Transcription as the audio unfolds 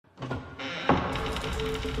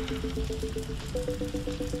My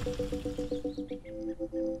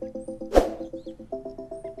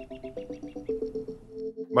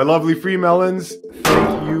lovely FreeMelons,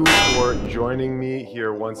 thank you for joining me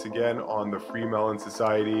here once again on the FreeMelon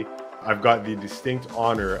Society. I've got the distinct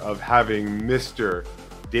honor of having Mr.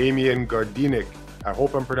 Damian Gardynik. I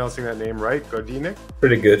hope I'm pronouncing that name right. Gardynik?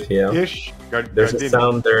 Pretty good, yeah. Ish? There's a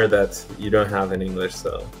sound there that you don't have in English,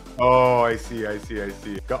 so. Oh, I see.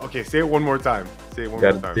 Okay, say it one more time. Say it one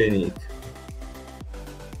more time. Gardynik.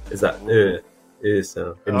 Is that is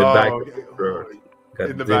in the back of the throat.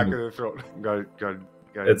 In the back of the throat. Got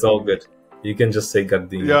it's all good. You can just say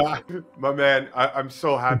Gardynik. Yeah, my man, I'm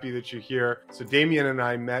so happy that you're here. So Damian and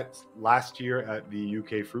I met last year at the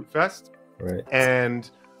UK Fruit Fest. Right. And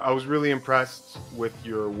I was really impressed with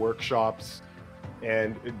your workshops.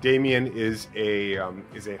 And Damian is a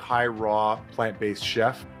high raw plant-based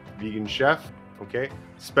chef, vegan chef, okay,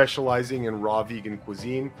 specializing in raw vegan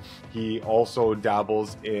cuisine. He also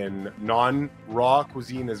dabbles in non-raw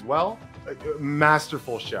cuisine as well. A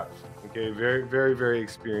masterful chef. Okay, very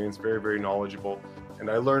experienced, very knowledgeable. And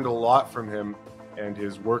I learned a lot from him and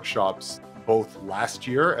his workshops both last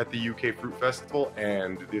year at the UK Fruit Festival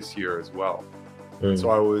and this year as well.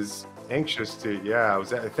 So I was anxious to,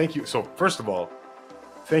 thank you. So first of all,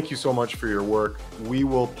 thank you so much for your work. We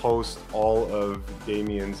will post all of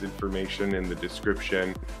Damian's information in the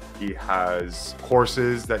description. He has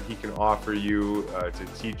courses that he can offer you to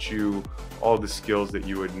teach you all the skills that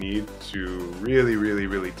you would need to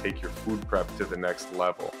really take your food prep to the next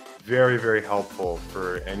level. Very helpful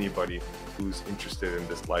for anybody who's interested in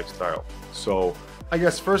this lifestyle. So I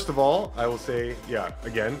guess first of all, I will say,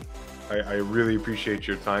 again, I really appreciate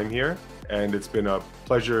your time here. And it's been a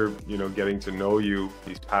pleasure, getting to know you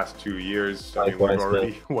these past 2 years. I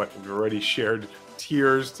mean, we've already shared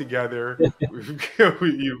tears together.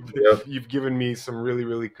 You've given me some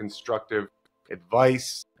really constructive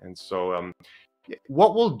advice. And so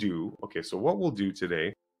what we'll do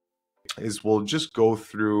today is we'll just go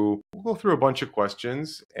through a bunch of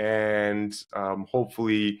questions, and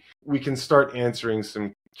hopefully we can start answering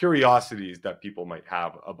some curiosities that people might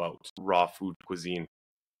have about raw food cuisine.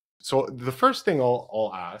 So the first thing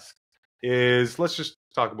I'll ask is, let's just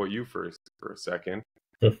talk about you first for a second.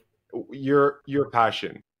 Your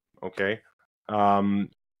passion, okay?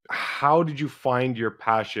 How did you find your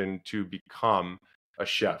passion to become a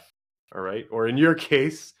chef? All right, or in your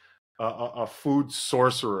case, a food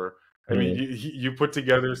sorcerer. I mean, you put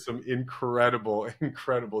together some incredible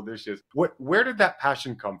dishes. Where did that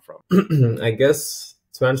passion come from? I guess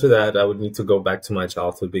to answer that, I would need to go back to my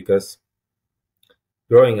childhood, because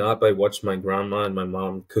growing up, I watched my grandma and my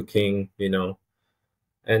mom cooking,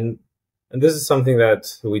 and this is something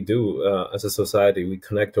that we do as a society. We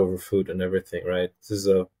connect over food and everything, right? This is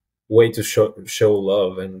a way to show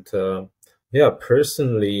love. And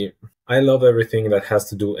personally, I love everything that has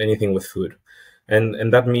to do anything with food.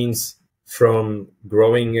 And that means from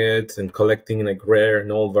growing it and collecting like rare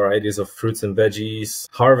and all varieties of fruits and veggies,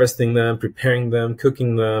 harvesting them, preparing them,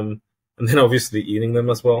 cooking them, and then obviously eating them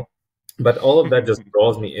as well. But all of that just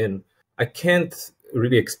draws me in. I can't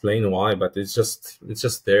really explain why, but it's just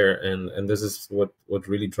there, and this is what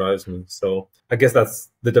really drives me. So I guess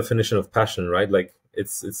that's the definition of passion, right? Like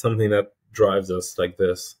it's something that drives us like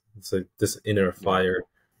this. It's like this inner fire.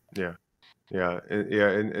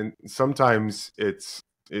 And sometimes it's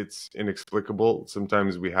inexplicable.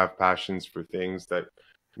 Sometimes we have passions for things that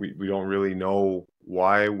we don't really know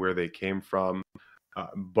where they came from.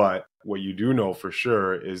 But what you do know for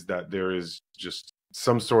sure is that there is just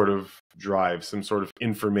some sort of drive, some sort of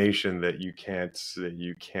information that you can't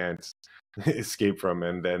escape from,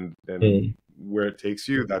 and then where it takes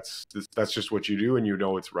you, that's just what you do, and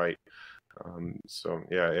it's right.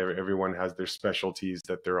 Everyone has their specialties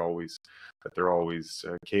that they're always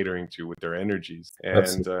catering to with their energies,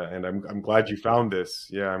 and I'm glad you found this.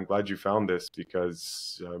 I'm glad you found this,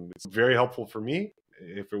 because it's very helpful for me.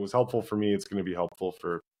 If it was helpful for me, it's going to be helpful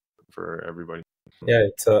for everybody. Yeah,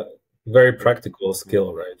 it's a very practical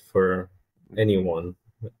skill, right, for anyone.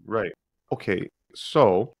 Right. Okay.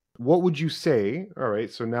 So what would you say? All right.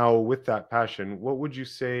 So now with that passion, what would you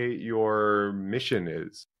say your mission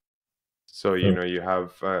is? So you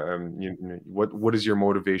have what does your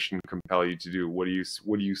motivation compel you to do? What do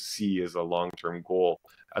you see as a long-term goal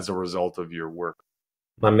as a result of your work?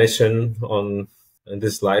 My mission in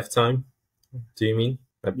this lifetime, do you mean?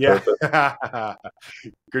 Yeah.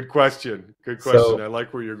 Good question. So, I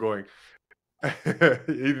like where you're going.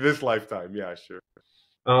 In this lifetime, yeah, sure.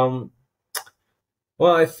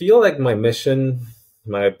 Well, I feel like my mission,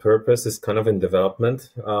 my purpose is kind of in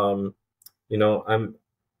development.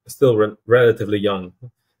 still relatively young,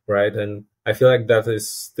 right? And I feel like that is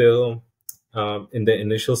still in the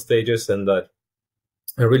initial stages, and that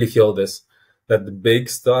I really feel this, that the big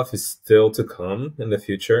stuff is still to come in the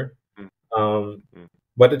future. Mm, Um, mm,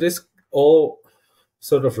 but it is all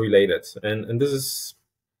sort of related. And this is,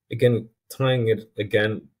 again, tying it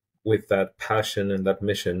again with that passion and that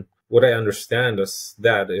mission. What I understand as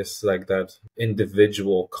that is like that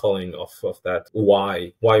individual calling of that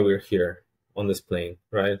why we're here on this plane,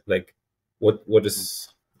 right? Like what mm. is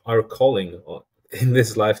our calling in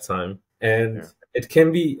this lifetime? And Yeah. it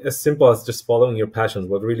can be as simple as just following your passions,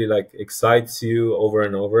 what really like excites you over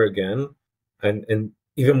and over again, and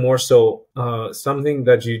even more so, something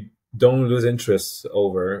that you don't lose interest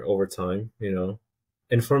over time, you know.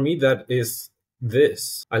 And for me, that is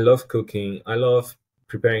this. I love cooking. I love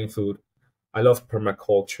preparing food. I love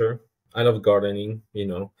permaculture. I love gardening, you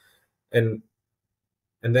know, and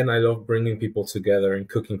and then I love bringing people together and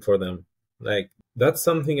cooking for them. Like that's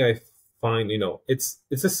something I find, you know, it's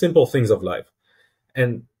the simple things of life.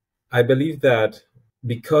 And I believe that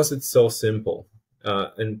because it's so simple,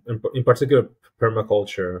 and in particular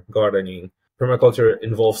permaculture, gardening, permaculture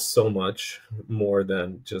involves so much more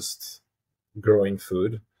than just growing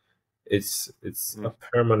food. It's a Mm,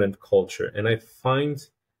 permanent culture, and I find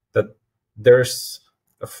that there's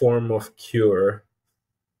a form of cure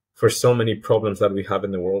for so many problems that we have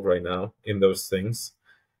in the world right now in those things.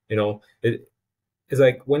 You know, it's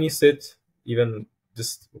like when you sit, even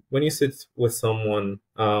just when you sit with someone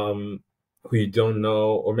who you don't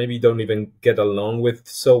know, or maybe don't even get along with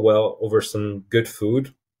so well over some good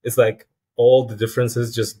food, it's like all the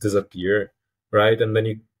differences just disappear, right? And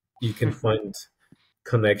then you can find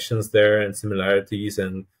connections there and similarities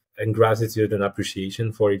and gratitude and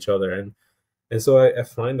appreciation for each other. And so I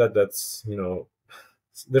find that that's, you know,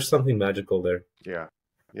 there's something magical there. yeah.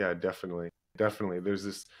 Yeah, definitely. Definitely. There's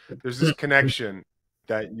this connection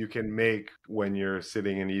that you can make when you're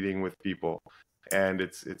sitting and eating with people. And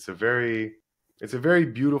it's a very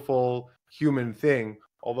beautiful human thing.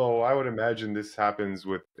 Although I would imagine this happens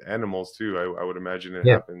with animals too. I would imagine it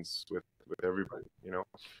Yeah, happens with everybody, you know,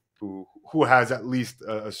 who has at least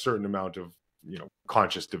a certain amount of, you know,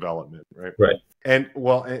 conscious development, right? right. And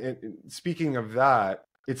well, and speaking of that,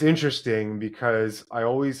 it's interesting because I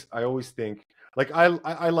always think like I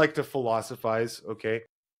like to philosophize, okay?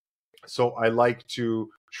 So I like to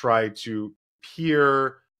try to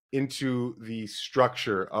peer into the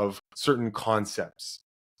structure of certain concepts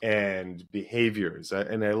and behaviors,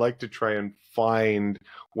 and I like to try and find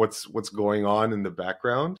what's going on in the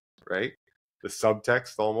background, right? The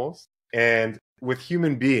subtext almost. And with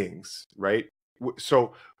human beings, right?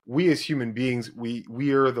 So we as human beings,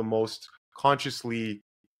 we are the most consciously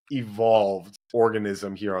evolved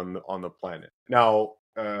organism here on the planet. Now,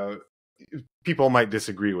 people might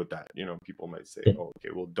disagree with that. You know, people might say, "Oh,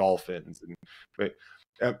 okay, well, dolphins," and but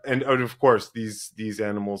and of course, these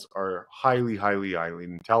animals are highly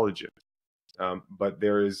intelligent. But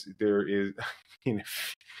there is, you know,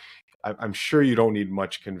 I'm sure you don't need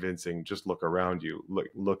much convincing. Just look around you.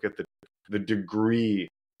 Look at the degree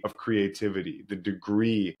of creativity, the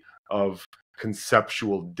degree of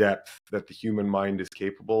conceptual depth that the human mind is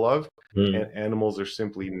capable of, and Mm, animals are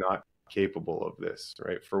simply not capable of this,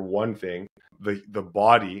 right? For one thing, the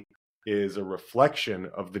body is a reflection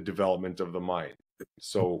of the development of the mind.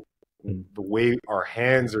 So mm, the way our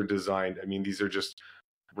hands are designed, I mean, these are just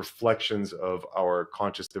reflections of our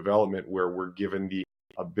conscious development where we're given the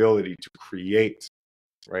ability to create,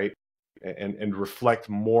 right? And reflect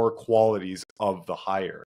more qualities of the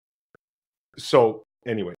higher. So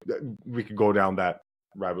anyway, we could go down that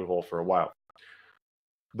rabbit hole for a while.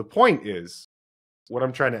 The point is, what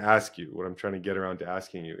I'm trying to ask you, what I'm trying to get around to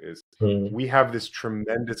asking you is, mm, we have this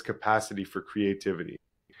tremendous capacity for creativity.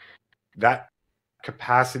 That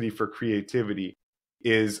capacity for creativity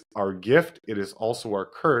is our gift. It is also our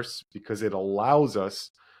curse because it allows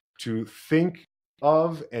us to think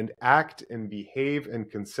of and act and behave and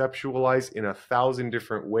conceptualize in 1,000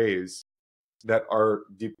 different ways that are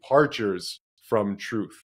departures from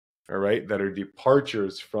truth. All right, that are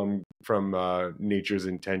departures from nature's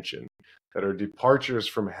intention, that are departures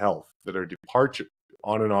from health, that are departure,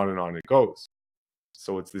 on and on and on it goes.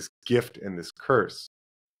 So it's this gift and this curse.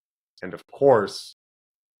 And of course,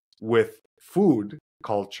 with food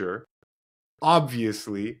culture,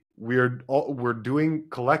 obviously we're doing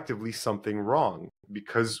collectively something wrong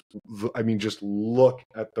because I mean, just look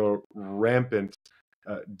at the rampant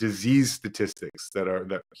disease statistics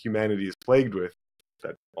that humanity is plagued with,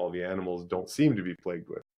 that all the animals don't seem to be plagued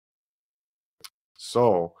with.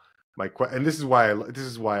 So and this is why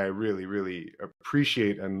I really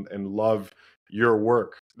appreciate and love your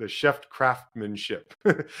work, the chef craftsmanship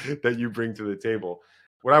that you bring to the table.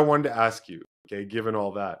 What I wanted to ask you, okay, given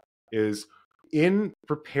all that, is in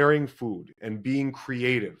preparing food and being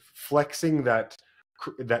creative, flexing that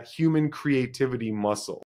human creativity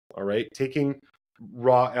muscle, all right, taking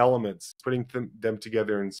raw elements, putting them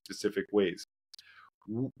together in specific ways.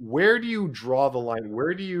 Where do you draw the line?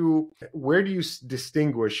 Where do you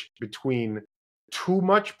distinguish between too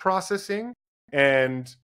much processing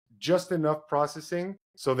and just enough processing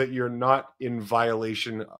so that you're not in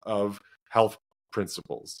violation of health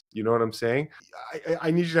principles? You know what I'm saying?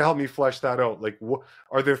 I need you to help me flesh that out. Like, what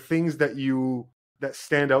are there things that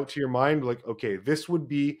stand out to your mind? Like, okay, this would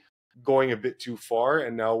be going a bit too far,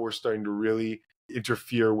 and now we're starting to really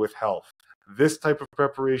interfere with health. This type of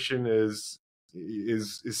preparation is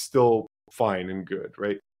still fine and good,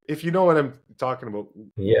 right? If you know what I'm talking about.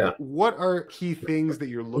 Yeah. What are key things that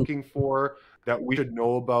you're looking for that we should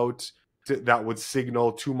know about that would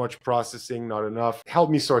signal too much processing, not enough? Help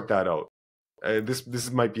me sort that out.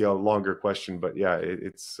 This might be a longer question, but yeah,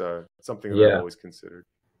 it's something that I've always considered.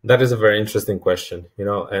 That is a very interesting question,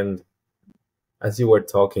 and as you were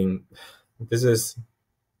talking, this is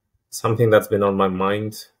something that's been on my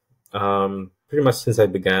mind pretty much since I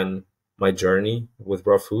began my journey with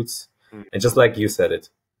raw foods. And just like you said it,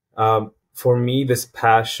 for me, this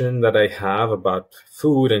passion that I have about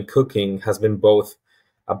food and cooking has been both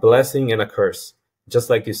a blessing and a curse, just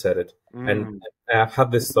like you said it. And I've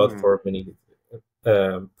had this thought for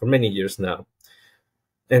many years now.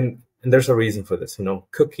 And there's a reason for this.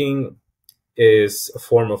 Cooking is a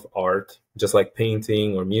form of art, just like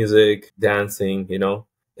painting or music, dancing,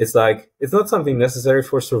 It's not something necessary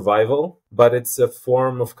for survival, but it's a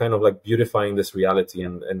form of kind of like beautifying this reality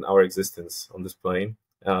and our existence on this plane.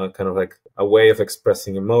 Kind of like a way of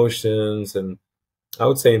expressing emotions, and I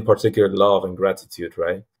would say in particular love and gratitude,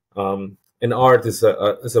 right? And art is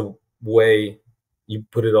a way, you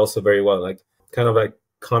put it also very well, like kind of like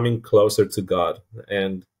coming closer to God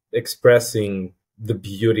and expressing the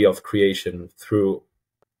beauty of creation through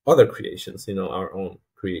other creations, our own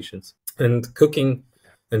creations. And cooking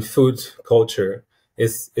and food culture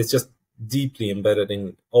is just deeply embedded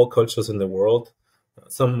in all cultures in the world,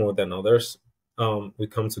 some more than others. We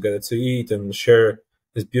come together to eat and share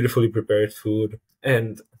this beautifully prepared food.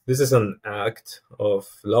 And this is an act of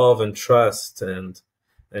love and trust and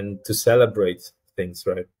to celebrate things,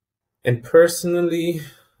 right? And personally,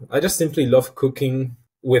 I just simply love cooking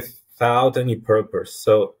without any purpose.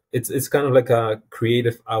 So it's kind of like a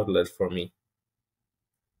creative outlet for me,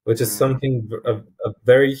 which is something, a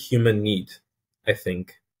very human need, I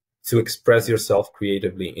think, to express yourself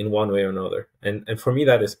creatively in one way or another. And for me,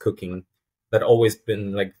 that is cooking. That always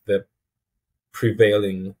been like the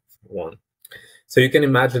prevailing one. So you can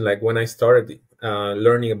imagine, like when I started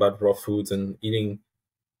learning about raw foods and eating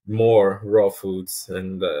more raw foods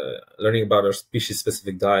and learning about our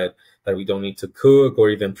species-specific diet, that we don't need to cook or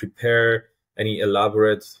even prepare any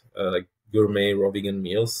elaborate like gourmet raw vegan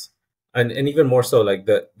meals. And even more so, like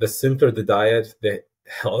the simpler the diet, the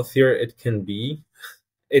healthier it can be.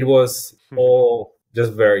 It was all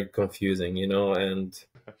just very confusing,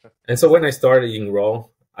 and so when I started eating raw,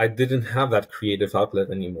 I didn't have that creative outlet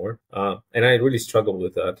anymore, and I really struggled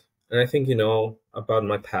with that. And I think about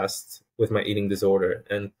my past with my eating disorder,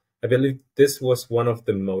 and I believe this was one of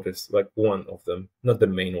the motives, like one of them, not the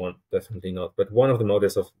main one, definitely not, but one of the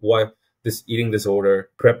motives of why this eating disorder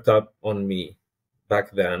crept up on me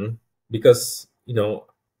back then. Because,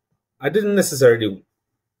 I didn't necessarily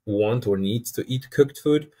want or need to eat cooked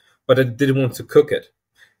food, but I didn't want to cook it,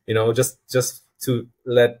 just to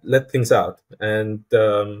let things out and,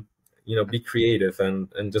 be creative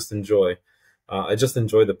and just enjoy. I just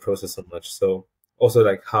enjoy the process so much. So also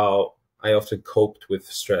like how I often coped with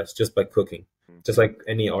stress just by cooking, just like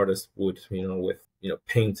any artist would, with,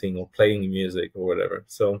 painting or playing music or whatever.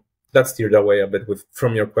 So that steered away a bit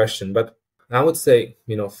from your question, but I would say,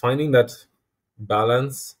 finding that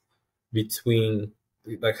balance between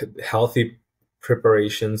like healthy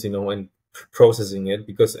preparations, and processing it,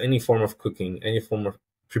 because any form of cooking, any form of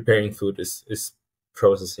preparing food is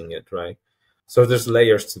processing it, right? So there's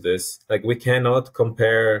layers to this. Like we cannot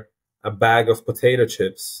compare a bag of potato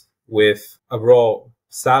chips with a raw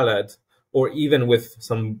salad or even with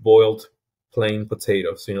some boiled plain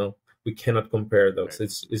potatoes, we cannot compare those.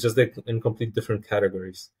 Right. It's just in complete different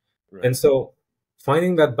categories. Right. And so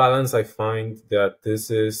finding that balance, I find that this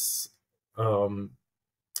is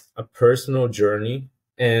a personal journey,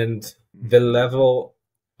 and the level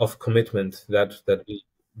of commitment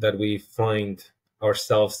that we find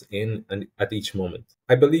ourselves in and at each moment.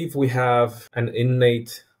 I believe we have an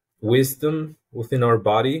innate wisdom within our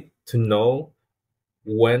body to know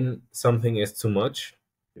when something is too much.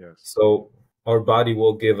 Yes. So our body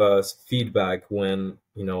will give us feedback when,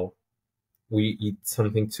 we eat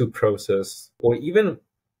something too processed, or even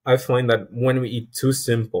I find that when we eat too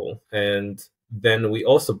simple, and then we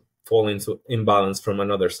also fall into imbalance from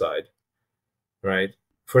another side, right?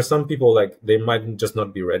 For some people, like, they might just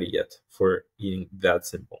not be ready yet for eating that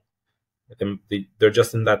simple. They're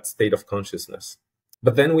just in that state of consciousness.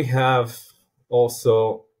 But then we have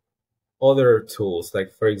also other tools,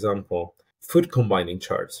 like, for example, food combining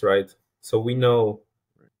charts, right? So we know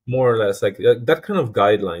more or less, like, that kind of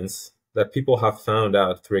guidelines that people have found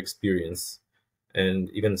out through experience and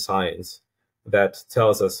even science, that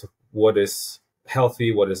tells us what is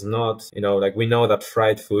healthy, what is not. Like, we know that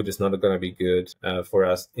fried food is not going to be good for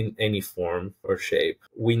us in any form or shape.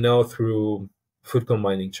 We know through food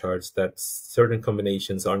combining charts that certain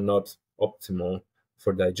combinations are not optimal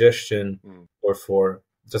for digestion or for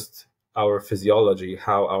just our physiology,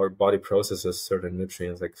 how our body processes certain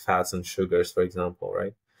nutrients like fats and sugars, for example,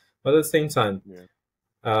 right? But at the same time,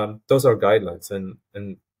 those are guidelines,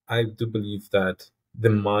 and I do believe that the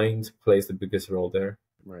mind plays the biggest role there.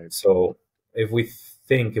 Right. So if we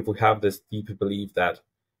have this deep belief that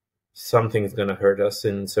something is going to hurt us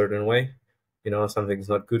in a certain way, something's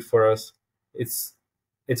not good for us, it's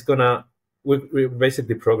gonna we're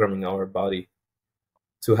basically programming our body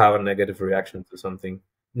to have a negative reaction to something,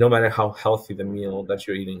 no matter how healthy the meal that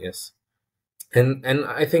you're eating is. And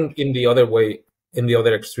I think in the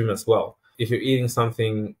other extreme as well, if you're eating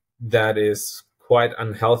something that is quite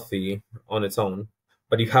unhealthy on its own,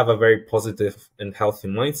 but you have a very positive and healthy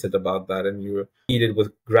mindset about that, and you eat it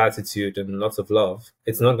with gratitude and lots of love,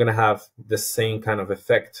 it's not going to have the same kind of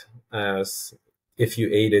effect as if you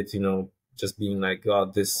ate it, just being like,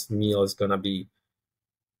 God, this meal is going to be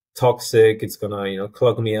toxic, it's going to,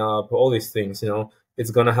 clog me up, all these things,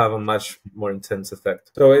 it's going to have a much more intense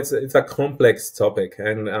effect. So it's a complex topic,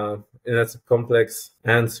 and that's a complex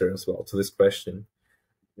answer as well to this question.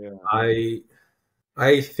 Yeah.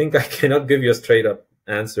 I think I cannot give you a straight up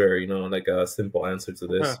answer, like a simple answer to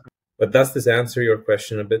this. But does this answer your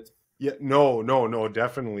question a bit? Yeah, no,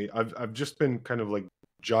 definitely. I've just been kind of like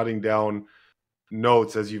jotting down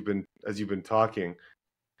notes as you've been talking,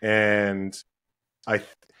 and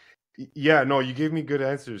you gave me good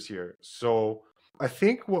answers here. So I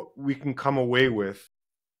think what we can come away with,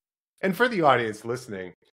 and for the audience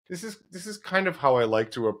listening, this is kind of how I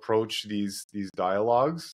like to approach these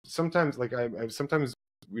dialogues. Sometimes, like, sometimes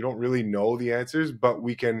we don't really know the answers, but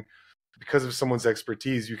we can, because of someone's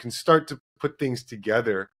expertise, you can start to put things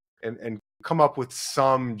together and come up with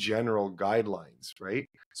some general guidelines, right?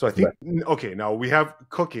 So I think, okay, now we have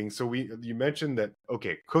cooking. So you mentioned that,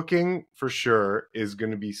 okay, cooking for sure is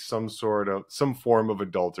going to be some form of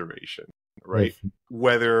adulteration, right?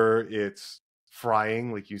 Whether it's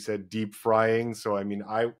frying, like you said, deep frying. So I mean,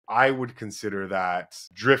 I would consider that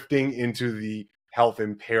drifting into the health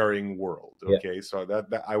impairing world. Okay, so that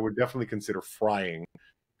I would definitely consider frying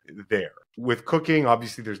there. With cooking,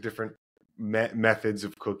 obviously there's different methods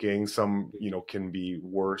of cooking. Some can be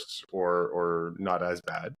worse or not as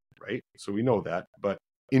bad, right? So we know that. But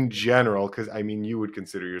in general, because I mean, you would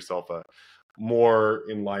consider yourself a more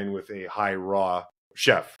in line with a high raw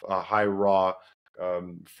chef, a high raw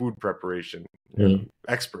food preparation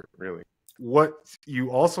expert, really. What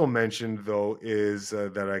you also mentioned, though, is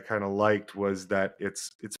that I kind of liked was that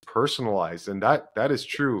it's personalized, and that is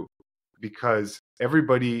true, because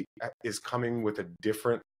everybody is coming with a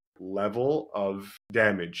different level of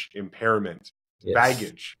damage, impairment,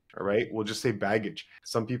 baggage. All right, we'll just say baggage.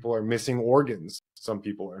 Some people are missing organs, some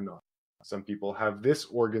people are not. Some people have this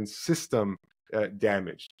organ system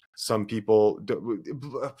damaged. Some people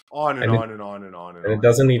on and on and on and on and on. It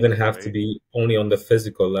doesn't even have to be only on the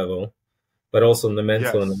physical level, but also on the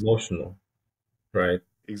mental and emotional, right?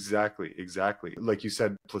 Exactly. Like you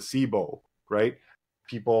said, placebo, right?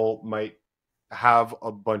 People might have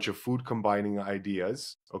a bunch of food combining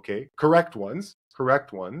ideas, okay? Correct ones,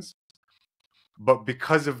 but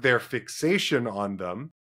because of their fixation on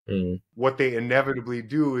them, what they inevitably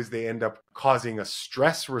do is they end up causing a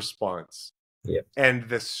stress response. And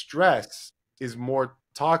the stress is more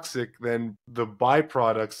toxic than the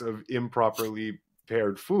byproducts of improperly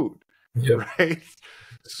paired food, right?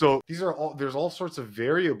 So there's all sorts of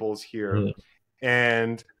variables here.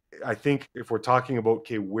 And I think if we're talking about,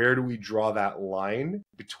 okay, where do we draw that line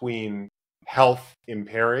between health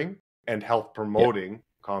impairing and health promoting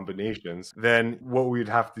combinations, then what we'd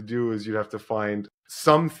have to do is you'd have to find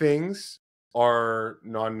some things are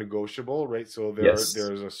non-negotiable, right? So there's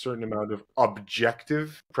a certain amount of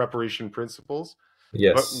objective preparation principles.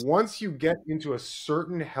 But once you get into a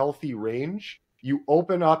certain healthy range, you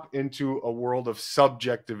open up into a world of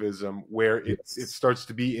subjectivism where it Yes. starts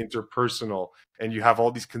to be interpersonal, and you have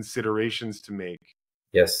all these considerations to make.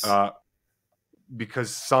 Yes. Because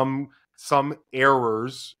some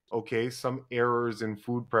errors, some errors in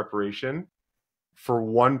food preparation for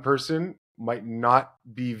one person might not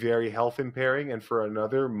be very health impairing, and for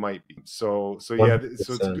another might be. So yeah,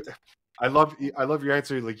 so it's 100%. good. I love your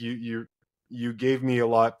answer. Like you gave me a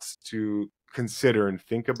lot to consider and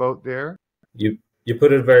think about there. You you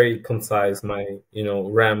put it very concise, my,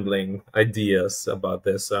 rambling ideas about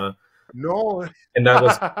this. No, And that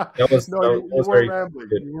was no, that you was were very rambling.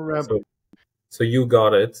 good. You were So rambling. so you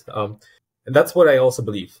got it. And that's what I also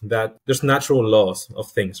believe, that there's natural laws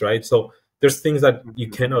of things, right? So there's things that you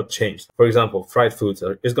Mhm. cannot change. For example, fried foods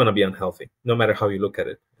is going to be unhealthy, no matter how you look at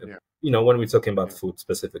it. Yeah, When we're talking about yeah. food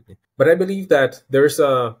specifically. But I believe that there's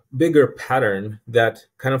a bigger pattern that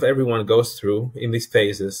kind of everyone goes through in these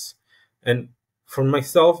phases. And for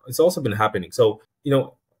myself, it's also been happening. So,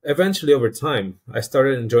 eventually over time, I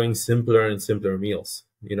started enjoying simpler and simpler meals,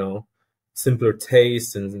 simpler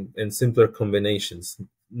tastes and simpler combinations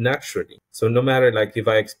naturally. So no matter like if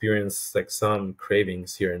I experience like some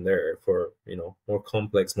cravings here and there for, more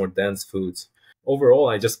complex, more dense foods, overall,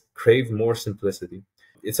 I just crave more simplicity.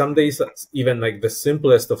 Some days, even like the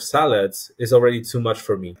simplest of salads is already too much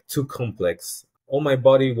for me, too complex. All my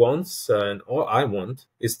body wants and all I want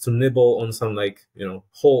is to nibble on some like,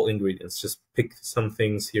 whole ingredients, just pick some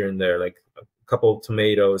things here and there, like a couple of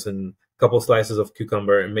tomatoes and couple slices of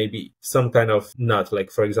cucumber and maybe some kind of nut,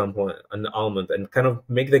 like for example an almond, and kind of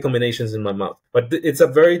make the combinations in my mouth. But it's a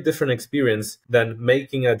very different experience than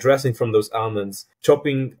making a dressing from those almonds,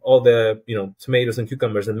 chopping all the tomatoes and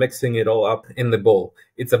cucumbers and mixing it all up in the bowl.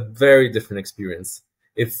 It's a very different experience.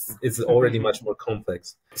 It's already much more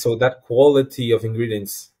complex. So that quality of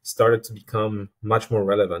ingredients started to become much more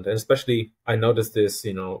relevant, and especially I noticed this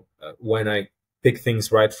when I pick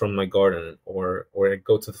things right from my garden, or I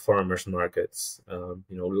go to the farmers markets,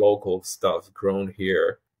 local stuff grown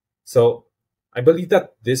here. So I believe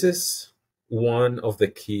that this is one of the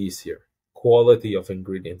keys here: quality of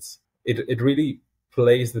ingredients. It really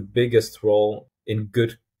plays the biggest role in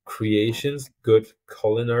good creations, good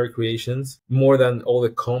culinary creations, more than all the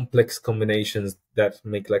complex combinations that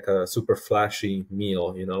make like a super flashy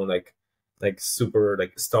meal, like super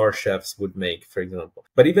like star chefs would make, for example.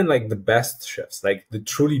 But even like the best chefs, like the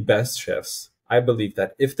truly best chefs, I believe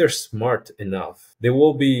that if they're smart enough, they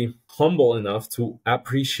will be humble enough to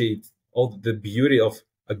appreciate all the beauty of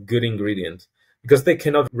a good ingredient, because they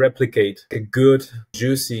cannot replicate a good,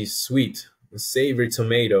 juicy, sweet, savory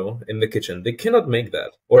tomato in the kitchen. They cannot make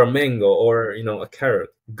that, or a mango, or a carrot.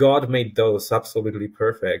 God made those absolutely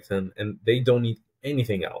perfect, and they don't need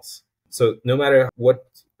anything else. So no matter what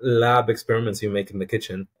lab experiments you make in the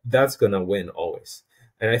kitchen, that's gonna win always.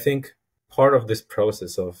 And I think part of this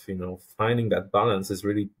process of finding that balance is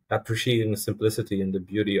really appreciating the simplicity and the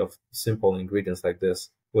beauty of simple ingredients like this,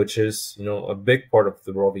 which is a big part of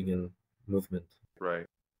the raw vegan movement. Right.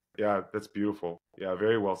 Yeah, that's beautiful. Yeah,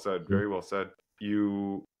 very well said. Very well said.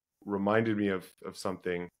 You reminded me of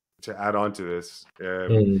something to add on to this.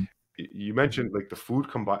 Mm. You mentioned like the food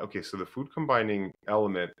combine. Okay, so the food combining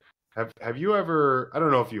element. Have you ever? I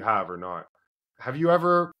don't know if you have or not. Have you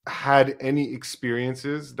ever had any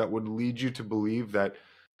experiences that would lead you to believe that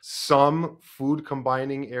some food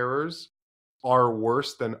combining errors are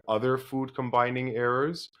worse than other food combining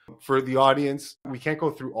errors? For the audience, we can't go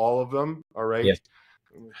through all of them. All right. Yeah.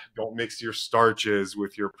 Don't mix your starches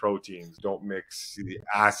with your proteins. Don't mix the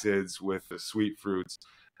acids with the sweet fruits.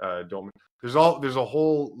 Don't. There's a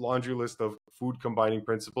whole laundry list of food combining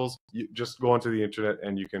principles. You just go onto the internet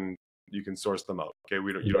and you can source them out. Okay,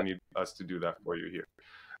 you Yeah. don't need us to do that for you here.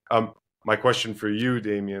 My question for you,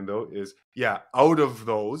 Damian, though, is out of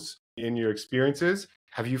those, in your experiences,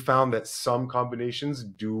 have you found that some combinations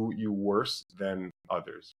do you worse than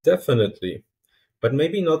others? Definitely, but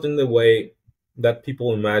maybe not in the way that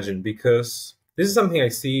people imagine, because this is something I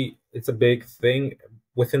see. It's a big thing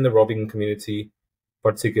within the raw vegan community,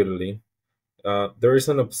 particularly. There is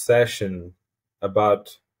an obsession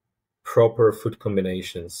about proper food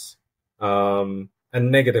combinations, a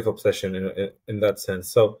negative obsession in that sense.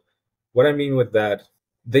 So, what I mean with that,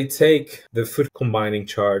 they take the food combining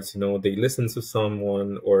charts, they listen to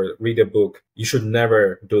someone or read a book. You should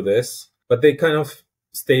never do this, but they kind of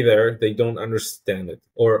stay there. They don't understand it,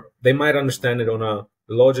 or they might understand it on a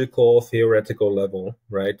logical, theoretical level,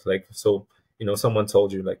 right? Like, so, someone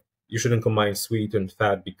told you, like, you shouldn't combine sweet and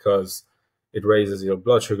fat because it raises your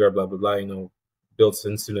blood sugar, blah, blah, blah, builds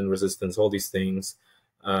insulin resistance, all these things,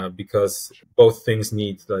 because both things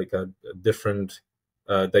need like a different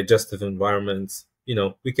digestive environments.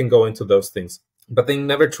 We can go into those things, but they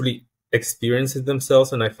never truly experience it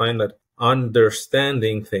themselves. And I find that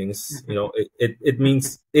understanding things, it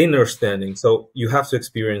means understanding. So you have to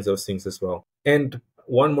experience those things as well. And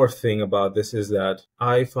one more thing about this is that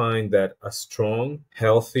I find that a strong,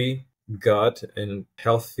 healthy gut and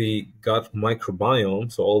healthy gut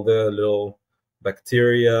microbiome, so all the little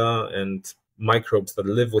bacteria and microbes that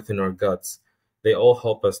live within our guts, they all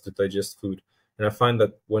help us to digest food. And I find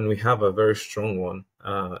that when we have a very strong one,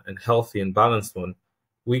 and healthy and balanced one,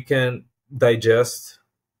 we can digest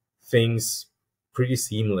things pretty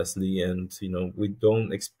seamlessly, and we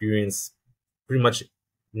don't experience pretty much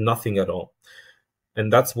nothing at all.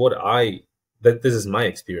 And that's that this is my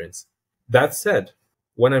experience. That said,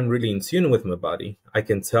 when I'm really in tune with my body, I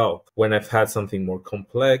can tell when I've had something more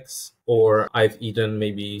complex, or I've eaten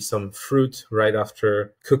maybe some fruit right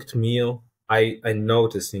after cooked meal. I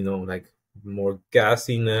notice, like more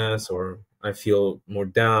gassiness, or I feel more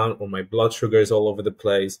down, or my blood sugar is all over the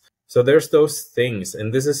place. So there's those things.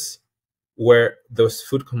 And this is where those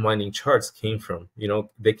food combining charts came from.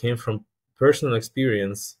 They came from personal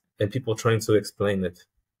experience and people trying to explain it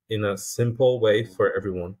in a simple way for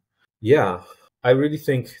everyone. Yeah, I really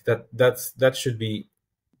think that should be,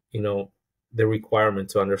 the requirement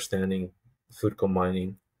to understanding food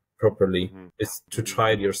combining properly, is to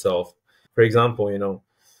try it yourself. For example,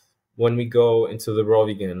 when we go into the raw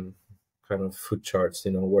vegan kind of food charts,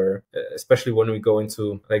 where, especially when we go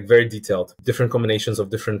into like very detailed different combinations of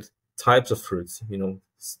different types of fruits,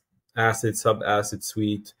 acid, subacid,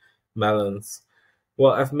 sweet, melons.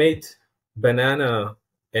 Well, I've made banana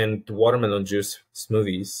and watermelon juice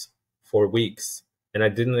smoothies for weeks, and I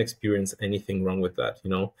didn't experience anything wrong with that.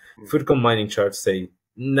 Food combining charts say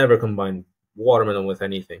never combine watermelon with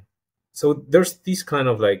anything. So there's these kind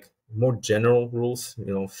of like more general rules,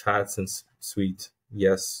 fats and sweet.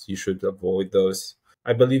 Yes, you should avoid those.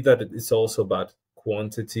 I believe that it's also about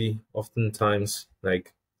quantity. Oftentimes,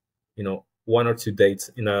 like, 1 or 2 dates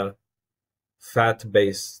in a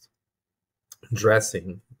fat-based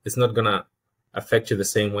dressing, it's not gonna affect you the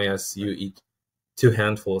same way as you eat 2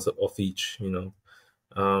 handfuls of each.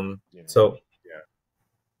 So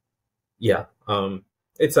yeah,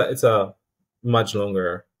 it's a much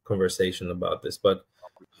longer conversation about this, but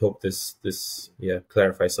hope this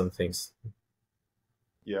clarifies some things.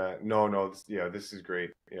 This is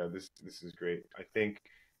great. This is great. I think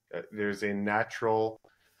there is a natural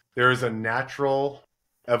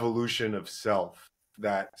evolution of self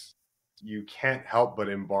that you can't help but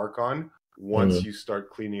embark on once you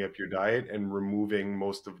start cleaning up your diet and removing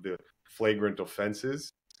most of the flagrant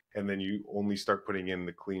offenses, and then you only start putting in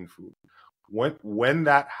the clean food. When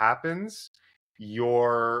that happens,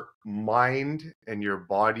 your mind and your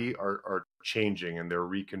body are changing, and they're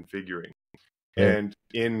reconfiguring. And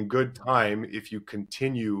in good time, if you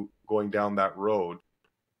continue going down that road,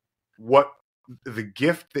 what the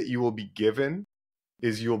gift that you will be given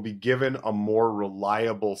is you'll be given a more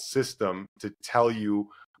reliable system to tell you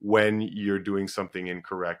when you're doing something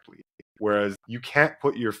incorrectly. Whereas you can't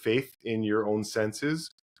put your faith in your own senses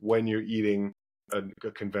when you're eating a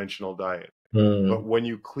conventional diet. But when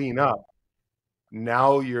you clean up,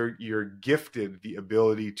 now you're gifted the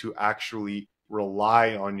ability to actually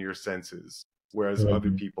rely on your senses, whereas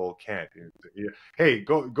other people can't. Hey,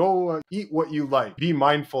 go eat what you like. Be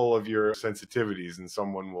mindful of your sensitivities, and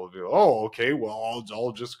someone will do. Oh, okay. Well,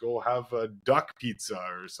 I'll just go have a duck pizza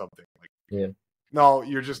or something. No,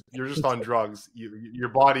 you're just on drugs. Your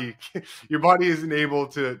body isn't able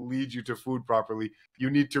to lead you to food properly. You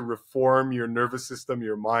need to reform your nervous system,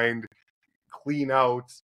 your mind, clean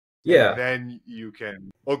out. And then you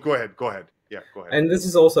can. Oh, go ahead. Yeah, go ahead. And this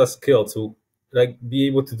is also a skill to like be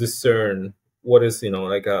able to discern what is,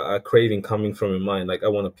 like a craving coming from your mind, like I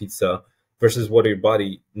want a pizza, versus what your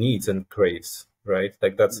body needs and craves, right?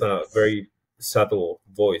 Like that's a very subtle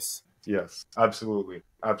voice. Yes, absolutely.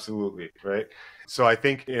 Right. So I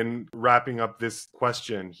think in wrapping up this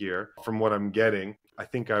question here, from what I'm getting, I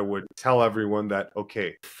think I would tell everyone that,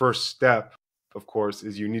 okay, first step, of course,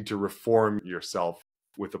 is you need to reform yourself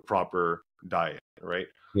with a proper diet, right?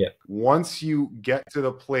 Yeah. Once you get to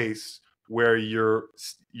the place where your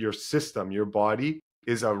system, your body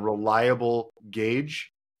is a reliable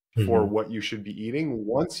gauge for what you should be eating,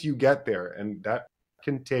 once you get there, and that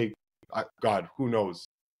can take, God, who knows,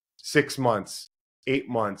 6 months, 8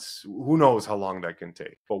 months, who knows how long that can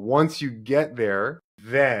take. But once you get there,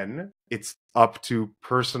 then it's up to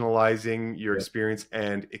personalizing your experience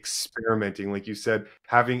and experimenting. Like you said,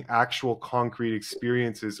 having actual concrete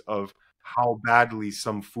experiences of how badly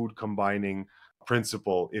some food combining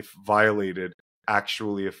principle, if violated,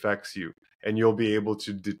 actually affects you. and you'll be able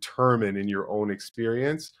to determine in your own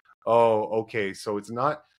experience, oh, okay, so it's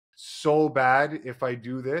not so bad if I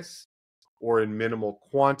do this, or in minimal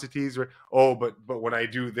quantities, or oh, but when I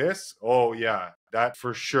do this, oh yeah, that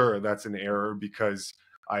for sure, that's an error because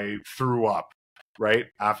I threw up right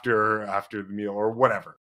after the meal or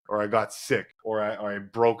whatever, or I got sick, or I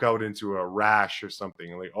broke out into a rash or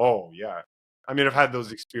something. Like, oh yeah, I mean, I've had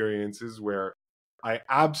those experiences where I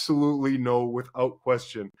absolutely know without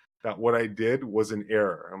question that what I did was an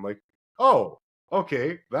error. I'm like, oh,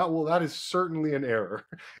 okay, that is certainly an error.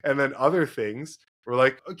 And then other things were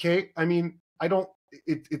like, okay, I mean, I don't,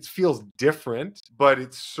 it feels different, but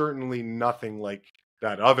it's certainly nothing like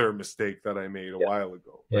that other mistake that I made a while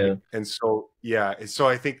ago, right? Yeah. And so yeah, so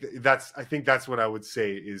I think that's what I would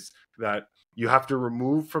say, is that you have to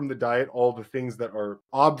remove from the diet all the things that are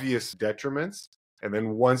obvious detriments, and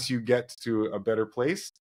then once you get to a better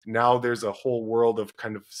place, now there's a whole world of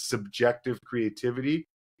kind of subjective creativity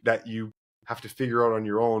that you have to figure out on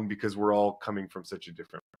your own, because we're all coming from such a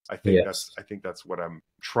different. I think that's what I'm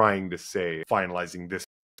trying to say, finalizing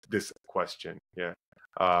this question. Yeah.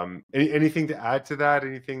 Anything to add to that?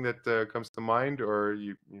 Anything that comes to mind, or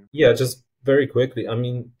you? Yeah, just very quickly. I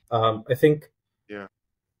mean, I think Yeah.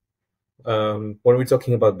 when we're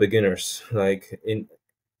talking about beginners, like in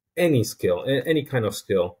any skill, any kind of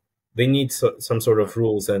skill, they need some sort of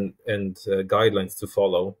rules and guidelines to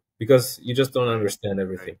follow, because you just don't understand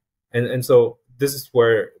everything. And so this is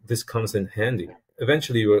where this comes in handy.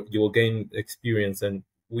 Eventually, you will gain experience, and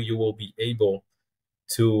you will be able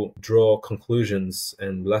to draw conclusions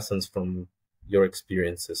and lessons from your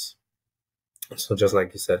experiences. So just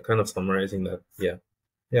like you said, kind of summarizing that.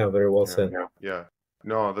 Yeah, very well said. Yeah.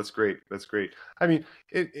 No, that's great. That's great. I mean,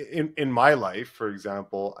 in my life, for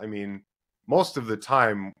example, I mean, most of the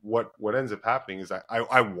time, what ends up happening is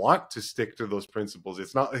I want to stick to those principles.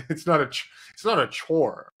 It's not a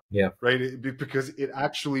chore. Yeah. Right. Because it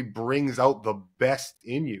actually brings out the best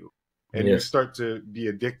in you, and you start to be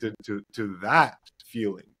addicted to that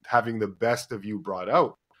feeling, having the best of you brought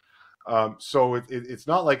out. So it's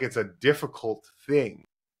not like it's a difficult thing,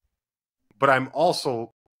 but I'm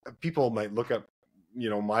also, people might look at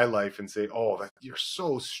my life and say, oh, that you're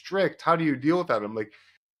so strict, how do you deal with that? I'm like,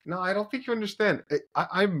 no, I don't think you understand.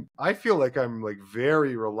 I feel like I'm like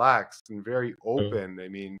very relaxed and very open. I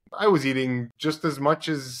mean, I was eating just as much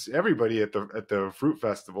as everybody at the fruit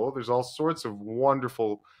festival. There's all sorts of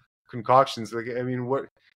wonderful concoctions. Like, I mean, what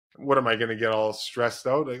am I going to get all stressed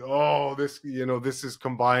out? Like, oh, this is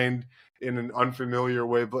combined in an unfamiliar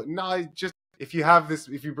way. But no, if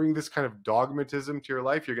you bring this kind of dogmatism to your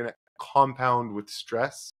life, you're going to compound with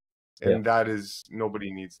stress, and that is,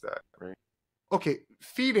 nobody needs that, right? Okay,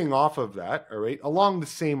 feeding off of that, all right, along the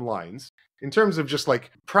same lines, in terms of just like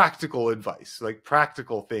practical advice, like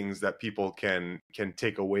practical things that people can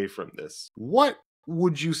take away from this, what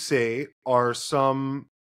would you say are some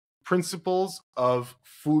principles of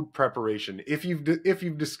food preparation, if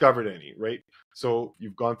you've discovered any, right? So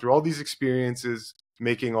you've gone through all these experiences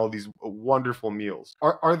making all these wonderful meals.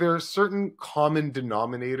 Are there certain common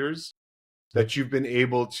denominators that you've been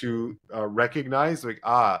able to recognize, like,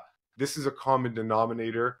 this is a common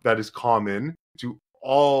denominator that is common to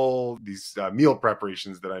all these meal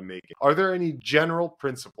preparations that I'm making? Are there any general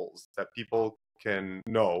principles that people can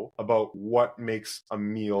know about what makes a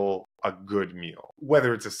meal a good meal,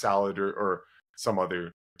 whether it's a salad or some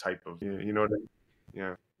other type of, you know what I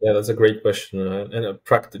mean? Yeah, that's a great question, and a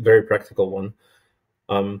very practical one.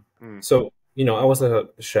 So, I was a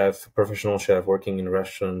professional chef, working in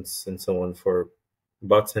restaurants and so on for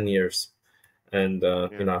about 10 years. And,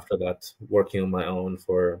 after that, working on my own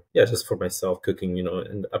just for myself, cooking,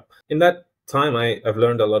 and in that time, I've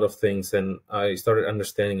learned a lot of things, and I started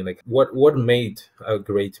understanding like what made a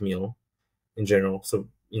great meal in general. So,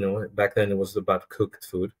 back then it was about cooked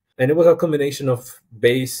food, and it was a combination of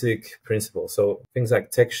basic principles. So things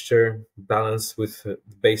like texture, balance with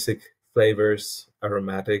basic flavors,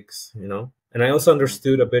 aromatics, And I also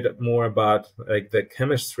understood a bit more about like the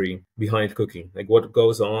chemistry behind cooking, like what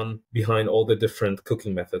goes on behind all the different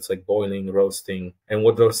cooking methods, like boiling, roasting, and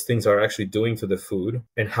what those things are actually doing to the food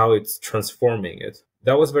and how it's transforming it.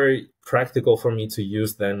 That was very practical for me to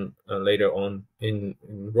use then later on in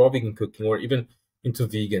raw vegan cooking, or even into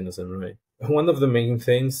veganism, right? One of the main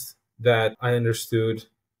things that I understood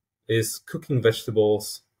is cooking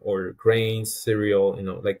vegetables or grains, cereal,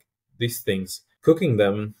 like these things. Cooking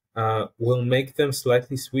them will make them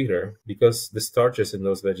slightly sweeter, because the starches in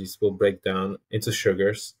those veggies will break down into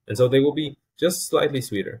sugars, and so they will be just slightly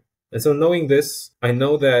sweeter. And so knowing this, I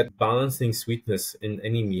know that balancing sweetness in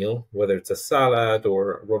any meal, whether it's a salad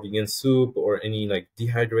or raw vegan soup or any like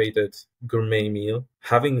dehydrated gourmet meal,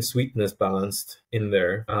 having sweetness balanced in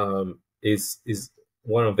there is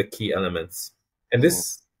one of the key elements. And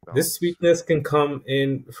this Balance. sweetness can come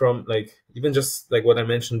in from like even just like what I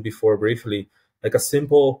mentioned before briefly, like a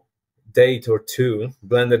simple date or two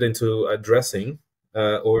blended into a dressing,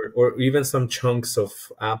 or even some chunks of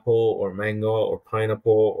apple or mango or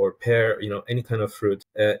pineapple or pear, any kind of fruit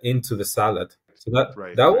into the salad. So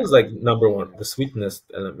Right, that right. was like number one, the sweetness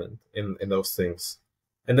element in those things,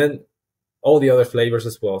 and then all the other flavors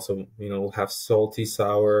as well. So we'll have salty,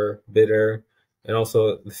 sour, bitter, and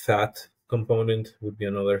also the fat component would be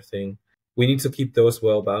another thing. We need to keep those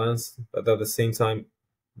well balanced, but at the same time,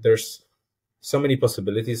 there's so many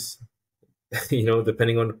possibilities.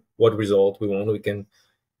 Depending on what result we want, we can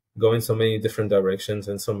go in so many different directions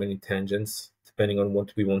and so many tangents, depending on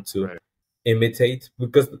what we want to Right. imitate.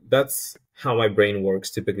 Because that's how my brain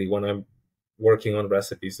works typically when I'm working on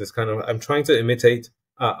recipes. It's kind of I'm trying to imitate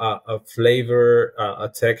a flavor, a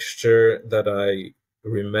texture that I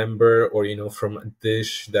remember, or from a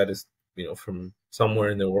dish that is from somewhere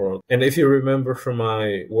in the world. And if you remember from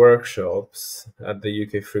my workshops at the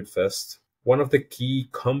UK Fruit Fest, one of the key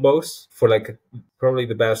combos for like probably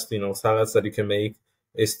the best salads that you can make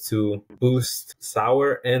is to boost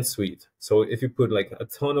sour and sweet. So if you put like a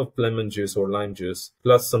ton of lemon juice or lime juice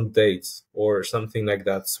plus some dates or something like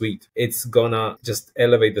that sweet, it's gonna just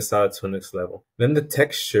elevate the salad to the next level. Then the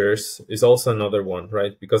textures is also another one,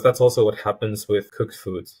 right? Because that's also what happens with cooked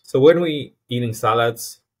foods. So when we eating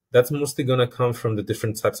salads, that's mostly gonna come from the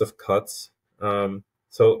different types of cuts.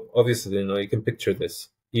 So obviously, you can picture this.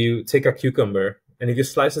 You take a cucumber, and if you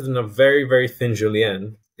slice it in a very, very thin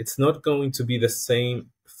julienne, it's not going to be the same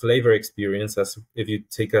flavor experience as if you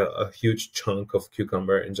take a huge chunk of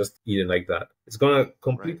cucumber and just eat it like that. It's going to Right.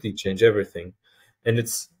 completely change everything. And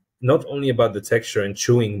it's not only about the texture and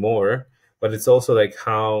chewing more, but it's also like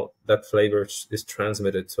how that flavor is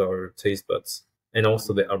transmitted to our taste buds and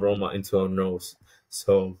also the aroma into our nose.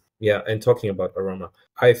 So, yeah, and talking about aroma,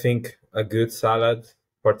 I think a good salad,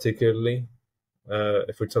 particularly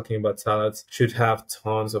if we're talking about salads, should have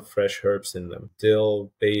tons of fresh herbs in them: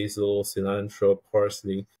 dill, basil, cilantro,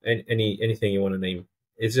 parsley, and anything you want to name.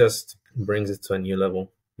 It just brings it to a new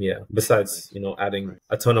level. Yeah. Right. Besides, adding Right.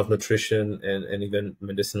 a ton of nutrition and even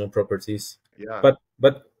medicinal properties. Yeah.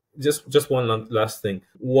 But just one last thing.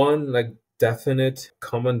 One like definite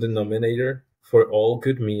common denominator for all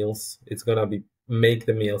good meals, it's gonna be make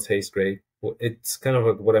the meal taste great. It's kind of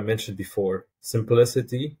like what I mentioned before: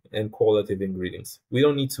 simplicity and quality of ingredients. We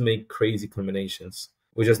don't need to make crazy combinations.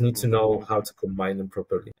 We just need to know Hmm. how to combine them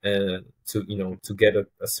properly and to get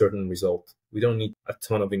a certain result. We don't need a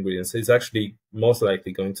ton of ingredients. It's actually most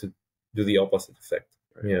likely going to do the opposite effect.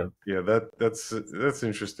 Right. Yeah. Yeah, that's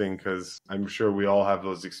interesting because I'm sure we all have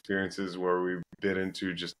those experiences where we bit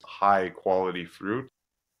into just high quality fruit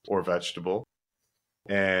or vegetable,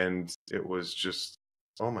 and it was just,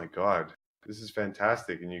 oh my God, this is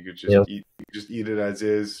fantastic, and Yeah. you could just eat it as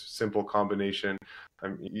is, simple combination.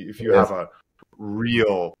 If you Yes. have a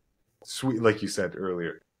real sweet, like you said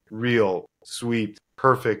earlier, real sweet,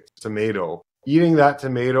 perfect tomato, eating that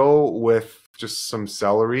tomato with just some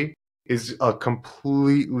celery is a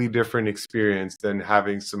completely different experience than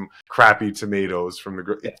having some crappy tomatoes from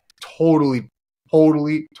Yeah. it's totally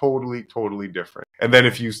different. And then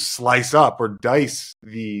if you slice up or dice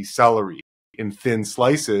the celery in thin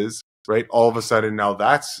slices, right, all of a sudden now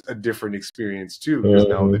that's a different experience too, because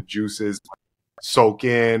now the Mhm. juices soak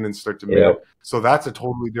in and start to Yeah. mix. So that's a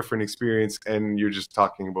totally different experience. And you're just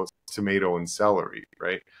talking about tomato and celery,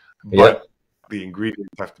 right? Yeah. But the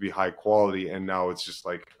ingredients have to be high quality. And now it's just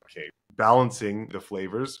like, okay, balancing the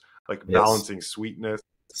flavors, like Yes. balancing sweetness,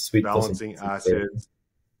 Sweetness and balancing flavor. acids,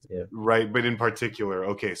 Yeah. right? But in particular,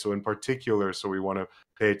 okay, so in particular, so we want to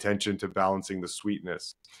pay attention to balancing the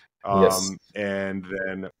sweetness. Yes. And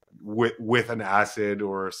then with an acid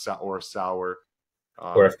or or sour,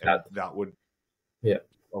 Or a and fat. that would, Yeah.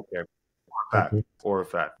 okay, fat Mhm. or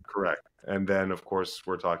fat, correct. And then of course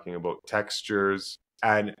we're talking about textures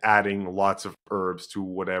and adding lots of herbs to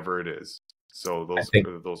whatever it is. So I think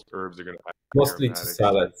those herbs are going to add mostly to aromatics to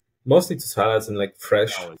salads. Mostly to salads and like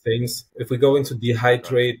fresh salad. things. If we go into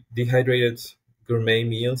Gotcha. dehydrated gourmet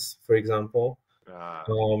meals, for example, Ah,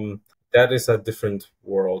 um, that is a different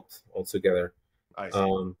world altogether. I see.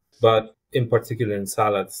 See. But in particular in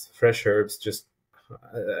salads, fresh herbs just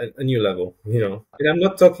a new level. And I'm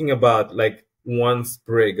not talking about like one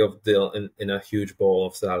sprig of dill in a huge bowl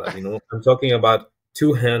of salad. I'm talking about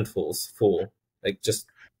two handfuls full, like just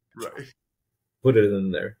Right. put it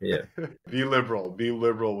in there. Yeah. Be liberal. Be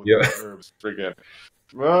liberal with Yeah. the herbs. Forget.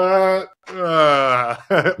 Yep.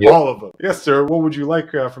 All of them. Yes, sir. What would you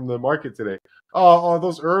like from the market today? Oh,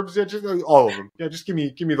 those herbs. Yeah, just all of them. Yeah, just give me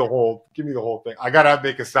the whole thing. I gotta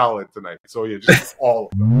make a salad tonight, so yeah, just all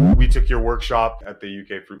of them. We took your workshop at the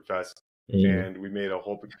UK Fruit Fest, and we made a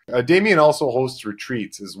whole. Damian also hosts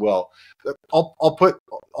retreats as well. I'll put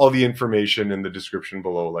all the information in the description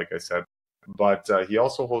below, like I said. But he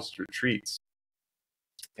also hosts retreats.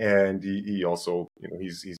 And he also,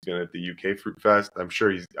 he's been at the UK Fruit Fest. I'm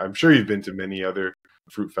sure you've been to many other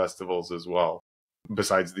fruit festivals as well,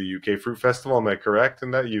 besides the UK Fruit Festival. Am I correct in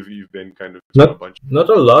that you've been kind of to a bunch? Not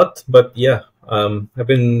a lot, but yeah. I've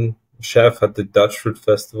been chef at the Dutch Fruit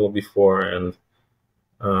Festival before, and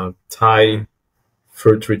Thai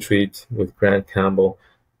Fruit Retreat with Grant Campbell.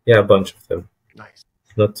 Yeah, a bunch of them. Nice.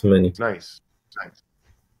 Not too many. Nice.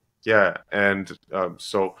 Yeah, and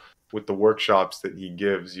so with the workshops that he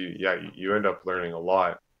gives, you end up learning a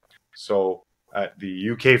lot. So at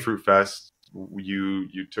the UK Fruit Fest,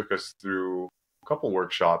 you took us through a couple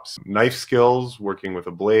workshops: knife skills, working with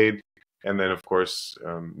a blade, and then of course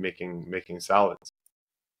making salads.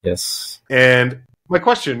 Yes. And my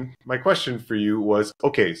question for you was,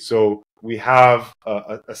 okay, so we have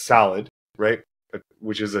a salad, right,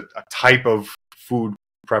 which is a type of food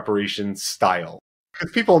preparation style.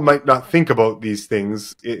 Because people might not think about these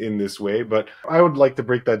things in this way, but I would like to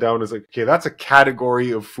break that down as like, okay, that's a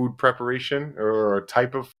category of food preparation or a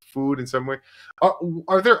type of food in some way.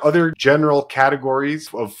 Are there other general categories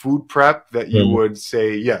of food prep that you would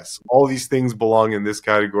say, yes, all these things belong in this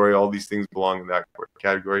category, all these things belong in that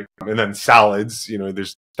category? And then salads,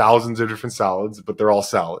 there's thousands of different salads, but they're all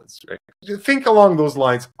salads, right? Think along those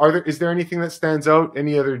lines. Is there anything that stands out?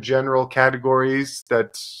 Any other general categories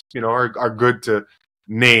that, are good to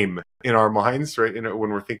name in our minds, right? When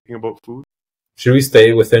we're thinking about food. Should we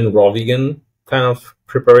stay within raw vegan kind of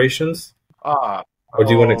preparations? Or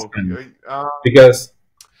do you want to expand? Because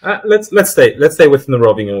let's stay within the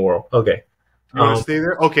raw vegan world. Okay. You want to stay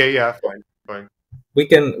there? Okay, yeah, fine. We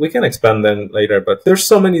can expand then later, but there's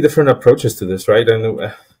so many different approaches to this, right?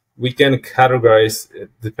 And we can categorize it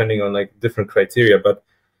depending on like different criteria. But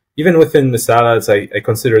even within the salads, I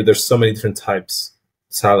consider there's so many different types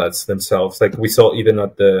salads themselves. Like we saw even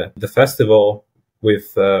at the festival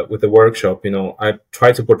with the workshop, I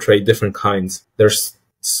try to portray different kinds. There's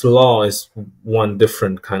slaw is one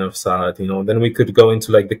different kind of salad, then we could go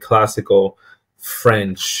into like the classical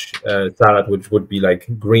French salad, which would be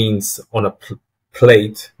like greens on a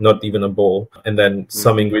plate, not even a bowl, and then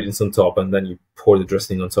some ingredients on top, and then you pour the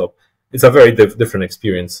dressing on top. It's a very different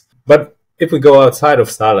experience. But if we go outside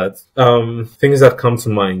of salad, things that come to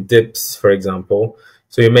mind, dips, for example.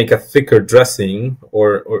 So you make a thicker dressing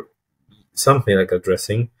or something like a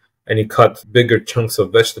dressing, and you cut bigger chunks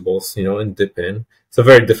of vegetables, and dip in. It's a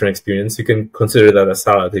very different experience. You can consider that a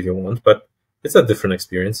salad if you want, but it's a different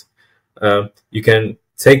experience. You can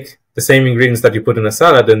take the same ingredients that you put in a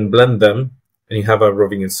salad and blend them, and you have a raw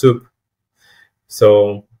vegan soup.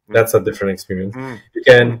 So that's a different experience. You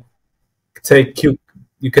can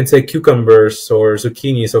take cucumbers or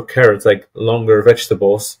zucchinis or carrots, like longer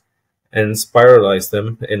vegetables, and spiralize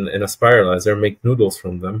them in a spiralizer, make noodles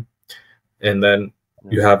from them, and then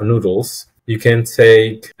you have noodles. You can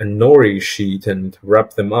take a nori sheet and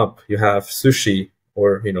wrap them up. You have sushi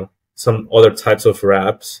or, some other types of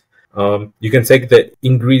wraps. You can take the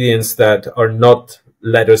ingredients that are not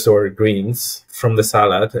lettuce or greens from the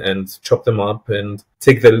salad and chop them up, and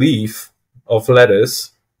take the leaf of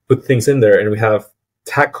lettuce, put things in there, and we have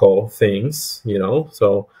taco things,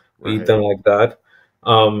 so we eat them like that.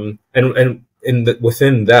 And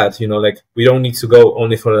within that, like we don't need to go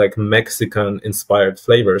only for like Mexican inspired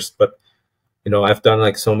flavors, but I've done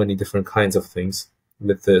like so many different kinds of things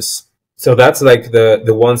with this. So that's like the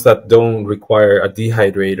ones that don't require a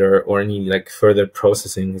dehydrator or any like further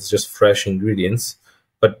processing. It's just fresh ingredients.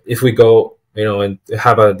 But if we go, and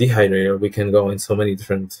have a dehydrator, we can go in so many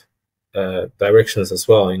different directions as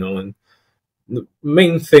well, and the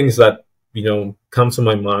main things that come to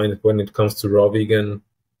my mind when it comes to raw vegan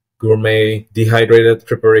gourmet dehydrated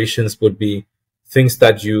preparations would be things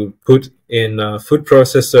that you put in a food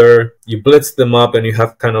processor, you blitz them up, and you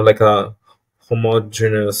have kind of like a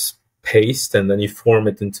homogeneous paste, and then you form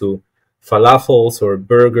it into falafels or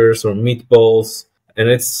burgers or meatballs, and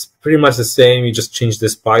it's pretty much the same. You just change the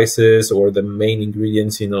spices or the main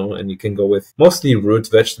ingredients, and you can go with mostly root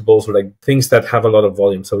vegetables or like things that have a lot of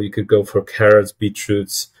volume. So you could go for carrots,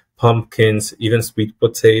 beetroots, pumpkins, even sweet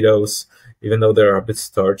potatoes, even though they're a bit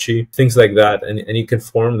starchy, things like that. And you can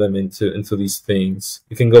form them into these things.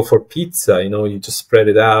 You can go for pizza, you just spread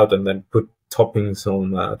it out and then put toppings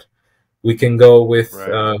on that. We can go with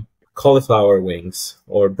Right. cauliflower wings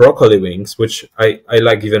or broccoli wings, which I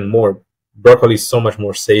like even more. Broccoli is so much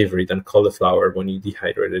more savory than cauliflower when you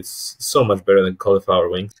dehydrate it. It's so much better than cauliflower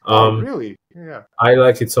wings. Oh, really? Yeah. I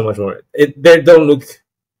like it so much more. They don't look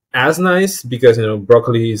as nice because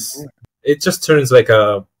broccoli is, it just turns like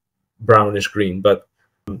a brownish green, but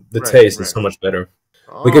the taste is so much better.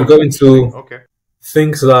 We could Oh, go interesting. into Okay.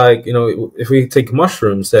 things like, if we take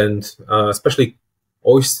mushrooms and especially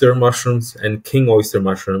oyster mushrooms and king oyster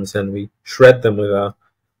mushrooms, and we shred them with a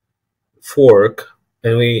fork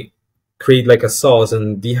and we create like a sauce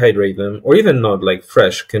and dehydrate them, or even not, like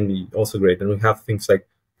fresh can be also great. And we have things like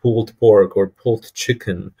pulled pork or pulled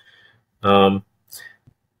chicken. Um,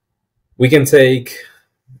 we can take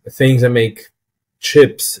things and make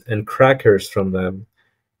chips and crackers from them,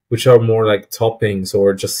 which are more like toppings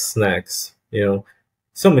or just snacks.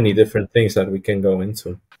 So many different things that we can go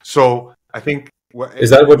into. So I think Is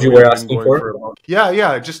that what you were we've been asking going for? for.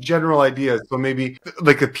 Yeah, just general ideas. So maybe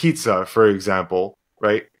like a pizza, for example,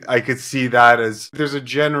 right? I could see that as there's a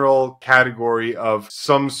general category of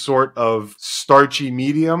some sort of starchy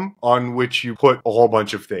medium on which you put a whole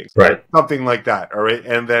bunch of things, Right. Something like that, all right?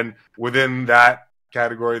 And then within that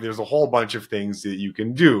category, there's a whole bunch of things that you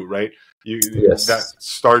can do, right? Yes. That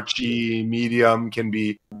starchy medium can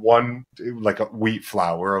be one, like a wheat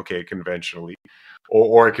flour, okay, conventionally.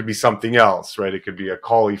 Or it could be something else, right? It could be a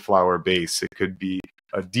cauliflower base. It could be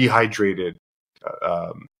a dehydrated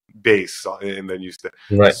base, and then use the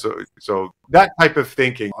Right. So that type of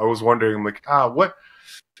thinking. I was wondering, like, what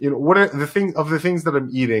are the things that I'm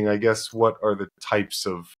eating? I guess what are the types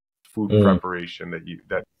of food preparation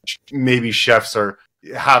that maybe chefs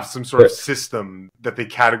have some sort of system that they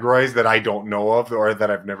categorize that I don't know of or that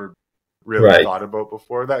I've never really thought about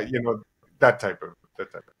before. That type of.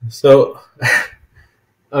 So.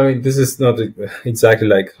 I mean, this is not exactly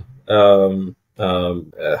like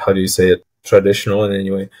how do you say it, traditional in any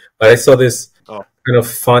way. But I saw this kind of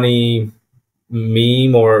funny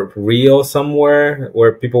meme or reel somewhere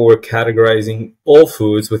where people were categorizing all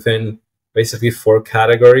foods within basically 4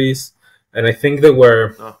 categories, and I think they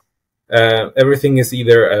were everything is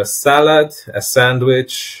either a salad, a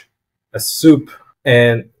sandwich, a soup,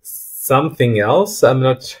 and something else. I'm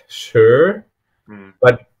not sure,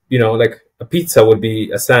 but like. A pizza would be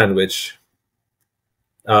a sandwich.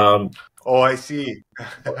 I see.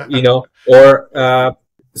 Or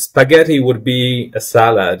spaghetti would be a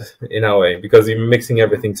salad in a way because you're mixing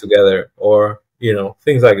everything together, or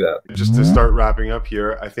things like that. Just to start wrapping up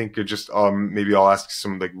here, I think just maybe I'll ask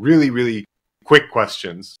some like really, really quick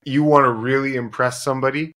questions. You want to really impress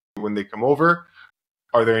somebody when they come over.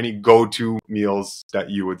 Are there any go-to meals that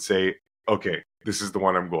you would say, okay, this is the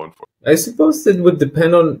one I'm going for? I suppose it would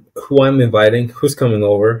depend on who I'm inviting, who's coming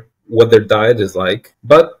over, what their diet is like.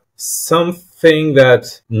 But something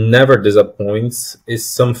that never disappoints is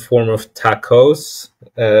some form of tacos,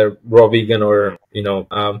 raw vegan or,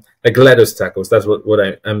 like lettuce tacos. That's what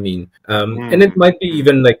I mean. And it might be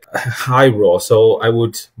even like high raw. So I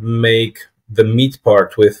would make the meat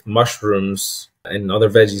part with mushrooms and other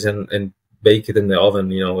veggies and bake it in the oven,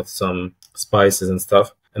 with some spices and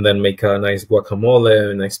stuff. And then make a nice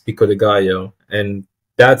guacamole, a nice pico de gallo. And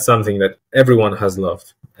that's something that everyone has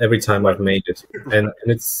loved every time I've made it. And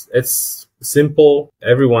it's simple.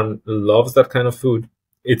 Everyone loves that kind of food.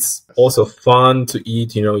 It's also fun to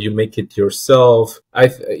eat. You make it yourself.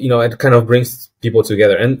 It kind of brings people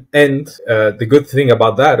together. And the good thing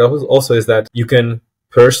about that also is that you can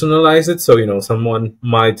personalize it. So, someone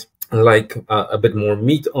might like a bit more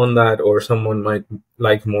meat on that, or someone might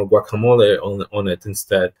like more guacamole on it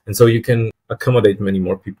instead, and so you can accommodate many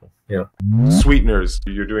more people. Sweeteners.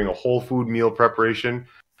 You're doing a whole food meal preparation.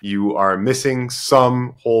 You are missing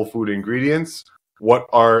some whole food ingredients. What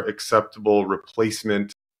are acceptable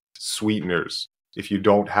replacement sweeteners if you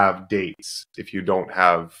don't have dates, if you don't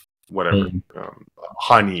have whatever,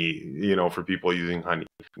 honey, for people using honey,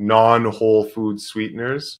 non-whole food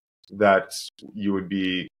sweeteners that you would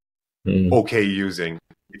be okay using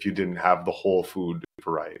if you didn't have the whole food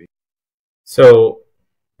variety? So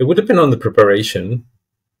it would depend on the preparation,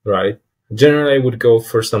 right? Generally, I would go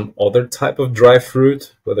for some other type of dry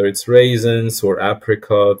fruit, whether it's raisins or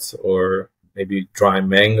apricots or maybe dry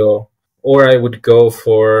mango. Or I would go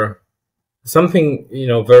for something,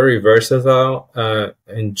 very versatile.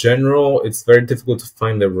 In general, it's very difficult to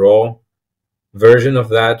find the raw version of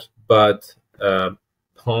that, but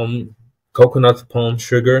coconut palm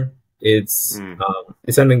sugar, it's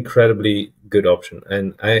an incredibly good option,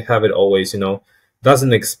 and I have it always.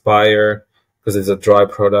 Doesn't expire because it's a dry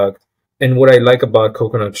product. And what I like about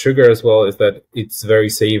coconut sugar as well is that it's very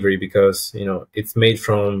savory because, it's made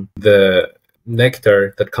from the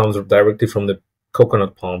nectar that comes directly from the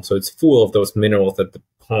coconut palm. So it's full of those minerals that the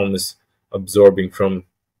palm is absorbing from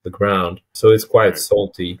the ground. So it's quite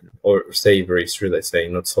salty, or savory, should I say,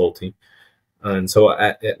 not salty. And so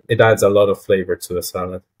it adds a lot of flavor to the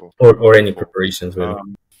salad, or any preparations, really.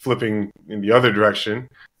 Flipping in the other direction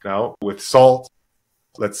now, with salt,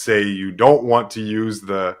 let's say you don't want to use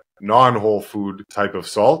the non-whole food type of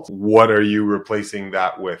salt. What are you replacing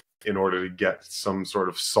that with in order to get some sort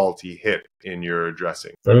of salty hit in your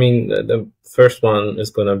dressing? I mean, the first one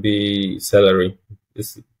is going to be celery.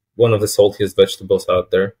 It's one of the saltiest vegetables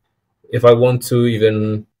out there. If I want to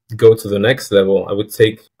even go to the next level, I would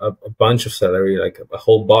take a bunch of celery, like a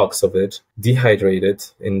whole box of it, dehydrate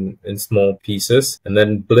it in small pieces, and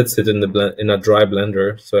then blitz it in a dry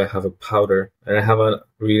blender, so I have a powder. And I have a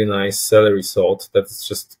really nice celery salt that's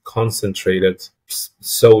just concentrated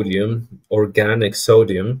sodium, organic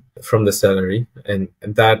sodium from the celery, and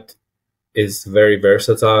that is very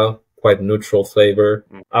versatile, quite neutral flavor.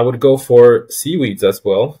 I would go for seaweeds as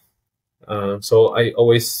well. So I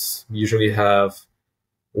always usually have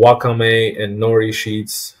wakame and nori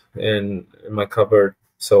sheets in my cupboard,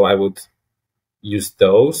 so I would use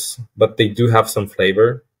those, but they do have some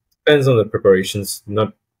flavor. Depends on the preparations.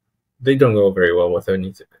 They don't go very well with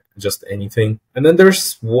anything. And then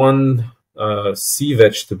there's one sea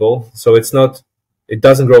vegetable. So it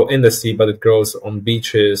doesn't grow in the sea, but it grows on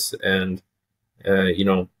beaches and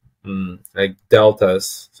like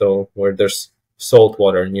deltas, so where there's salt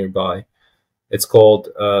water nearby. It's called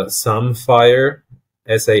samphire,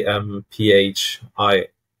 SAMPHIRE,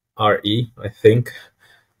 I think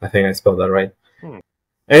I spelled that right. And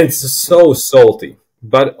it's so salty,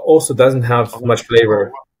 but also doesn't have much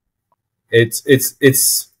flavor. It's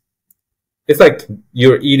like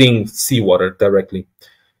you're eating seawater directly.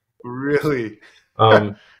 Really?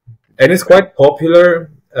 And it's quite popular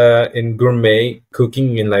in gourmet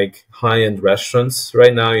cooking in like high-end restaurants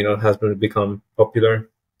right now. It has become popular,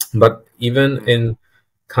 but even in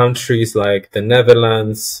countries like the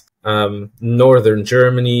Netherlands, northern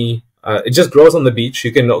Germany, it just grows on the beach.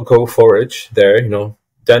 You can go forage there.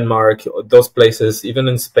 Denmark, those places. Even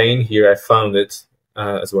in Spain here, I found it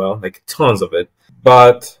as well, like tons of it.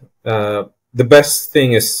 But the best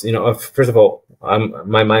thing is, first of all,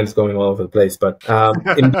 my mind's going all over the place, but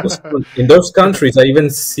in those countries, I even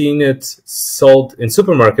seen it sold in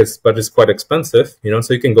supermarkets, but it's quite expensive,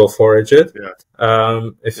 so you can go forage it.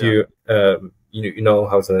 If you know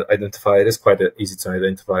how to identify it. It's quite easy to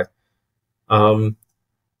identify. And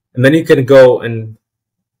then you can go and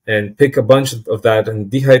pick a bunch of that and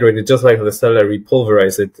dehydrate it just like the celery,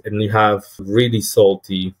 pulverize it, and you have really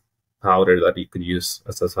salty powder that you could use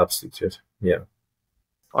as a substitute. Yeah.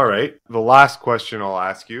 All right. The last question I'll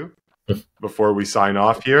ask you before we sign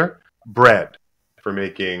off here: bread, for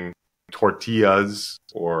making tortillas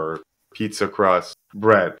or pizza crust.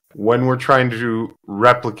 Bread. When we're trying to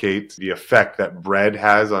replicate the effect that bread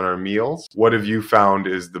has on our meals, what have you found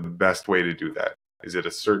is the best way to do that? Is it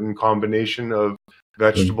a certain combination of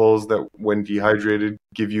vegetables that, when dehydrated,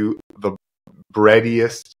 give you the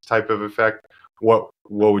breadiest type of effect? What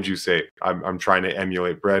would you say? I'm trying to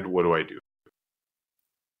emulate bread. What do I do?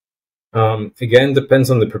 Again, depends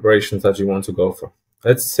on the preparations that you want to go for.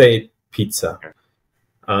 Let's say pizza. Okay.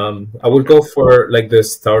 I would go for like the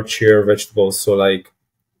starchier vegetables, so like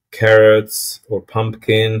carrots or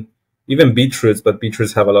pumpkin, even beetroots, but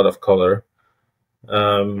beetroots have a lot of color.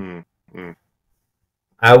 I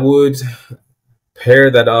would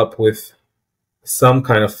pair that up with some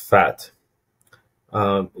kind of fat,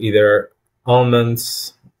 either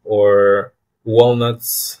almonds or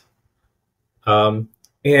walnuts,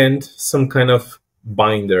 and some kind of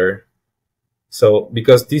binder. So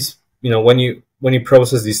because these, when you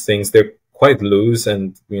process these things, they're quite loose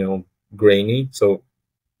and grainy, so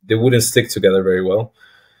they wouldn't stick together very well.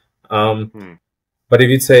 But if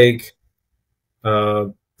you take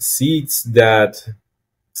seeds that,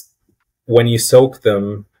 when you soak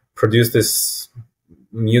them, produce this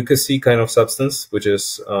mucousy kind of substance, which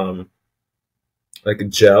is like a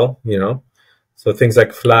gel, so things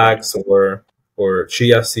like flax or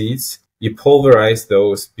chia seeds, you pulverize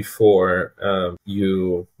those before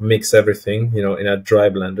you mix everything, in a dry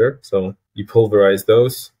blender. So you pulverize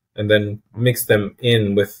those and then mix them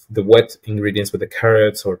in with the wet ingredients, with the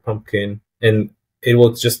carrots or pumpkin, and it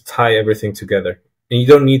will just tie everything together. And you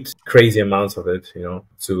don't need crazy amounts of it,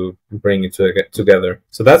 to bring it together.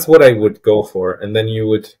 So that's what I would go for. And then you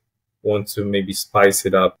would want to maybe spice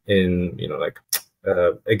it up in,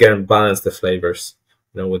 again, balance the flavors,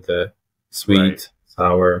 with the sweet,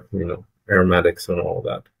 sour, aromatics and all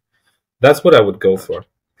that. That's what I would go for.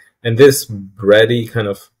 And this bready kind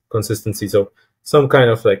of consistency, so some kind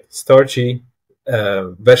of like starchy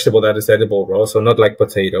vegetable that is edible raw, so not like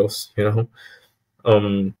potatoes,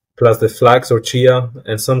 plus the flax or chia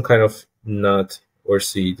and some kind of nut or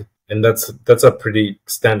seed. And that's a pretty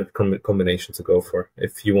standard combination to go for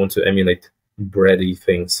if you want to emulate bready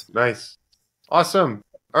things. Nice. Awesome.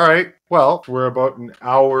 All right. Well, we're about an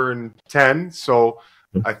hour and 10, so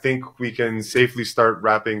I think we can safely start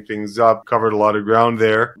wrapping things up. Covered a lot of ground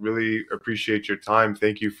there. Really appreciate your time.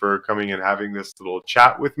 Thank you for coming and having this little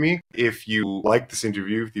chat with me. If you liked this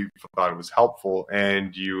interview, if you thought it was helpful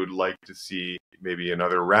and you would like to see maybe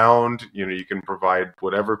another round, you can provide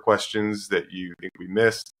whatever questions that you think we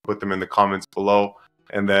missed, put them in the comments below.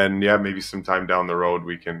 And then, maybe sometime down the road,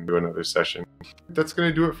 we can do another session. That's going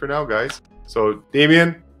to do it for now, guys. So,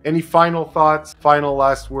 Damian, any final thoughts, final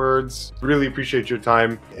last words? Really appreciate your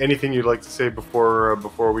time. Anything you'd like to say before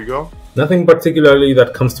we go? Nothing particularly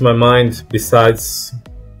that comes to my mind besides,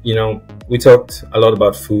 we talked a lot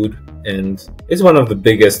about food, and it's one of the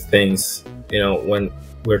biggest things, when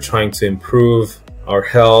we're trying to improve our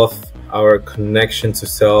health, our connection to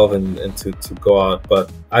self and to go out.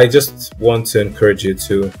 But I just want to encourage you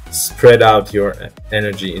to spread out your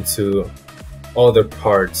energy into other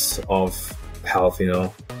parts of health,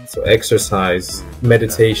 So exercise,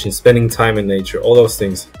 meditation, spending time in nature, all those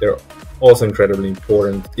things, they're also incredibly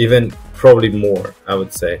important, even probably more, I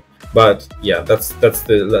would say. But yeah, that's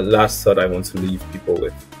the last thought I want to leave people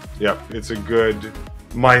with. Yeah, it's a good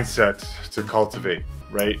mindset to cultivate,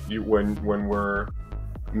 right? When we're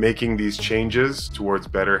making these changes towards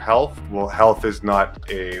better health, well, health is not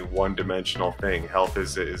a one-dimensional thing. Health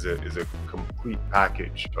is a complete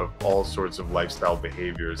package of all sorts of lifestyle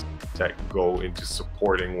behaviors that go into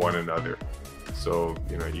supporting one another. So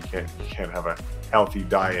you can't have a healthy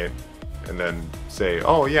diet and then say,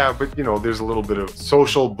 oh yeah, but there's a little bit of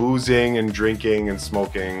social boozing and drinking and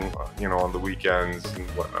smoking, on the weekends and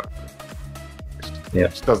whatnot. It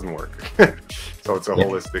just doesn't work. So it's a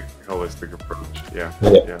holistic approach.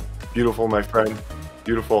 Yeah. Beautiful, my friend.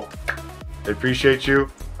 Beautiful. I appreciate you.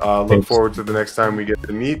 Look forward to the next time we get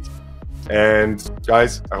to meet. And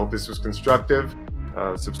guys, I hope this was constructive.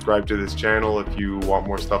 Subscribe to this channel if you want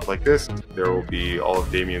more stuff like this. There will be all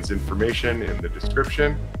of Damian's information in the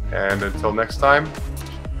description. And until next time,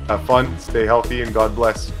 have fun, stay healthy, and God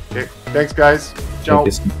bless. Okay. Thanks, guys. Ciao. Thank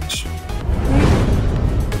you so much.